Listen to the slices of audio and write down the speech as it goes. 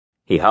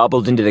He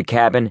hobbled into the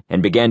cabin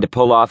and began to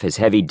pull off his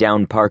heavy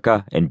down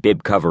parka and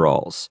bib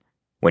coveralls.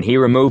 When he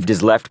removed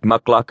his left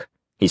muckluck,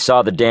 he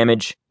saw the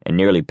damage and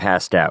nearly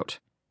passed out.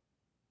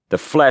 The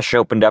flesh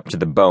opened up to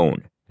the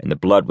bone, and the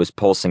blood was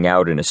pulsing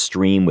out in a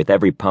stream with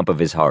every pump of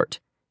his heart.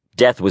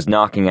 Death was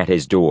knocking at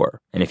his door,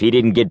 and if he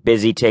didn't get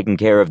busy taking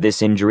care of this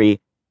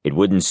injury, it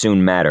wouldn't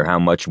soon matter how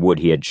much wood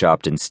he had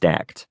chopped and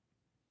stacked.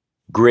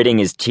 Gritting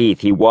his teeth,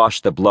 he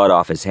washed the blood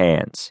off his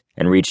hands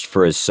and reached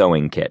for his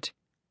sewing kit.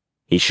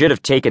 He should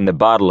have taken the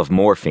bottle of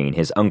morphine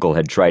his uncle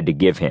had tried to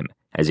give him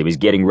as he was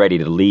getting ready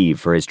to leave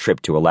for his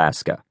trip to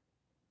Alaska.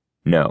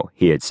 No,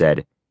 he had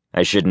said,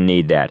 I shouldn't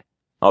need that.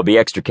 I'll be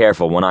extra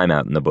careful when I'm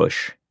out in the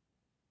bush.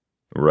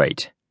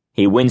 Right.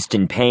 He winced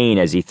in pain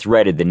as he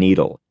threaded the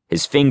needle.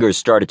 His fingers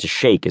started to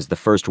shake as the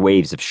first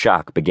waves of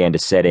shock began to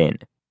set in.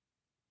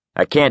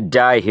 I can't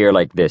die here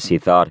like this, he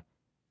thought.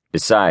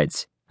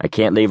 Besides, I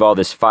can't leave all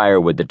this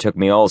firewood that took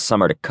me all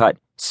summer to cut,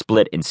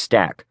 split, and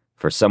stack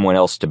for someone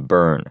else to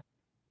burn.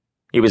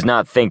 He was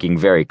not thinking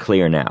very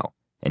clear now,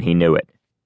 and he knew it.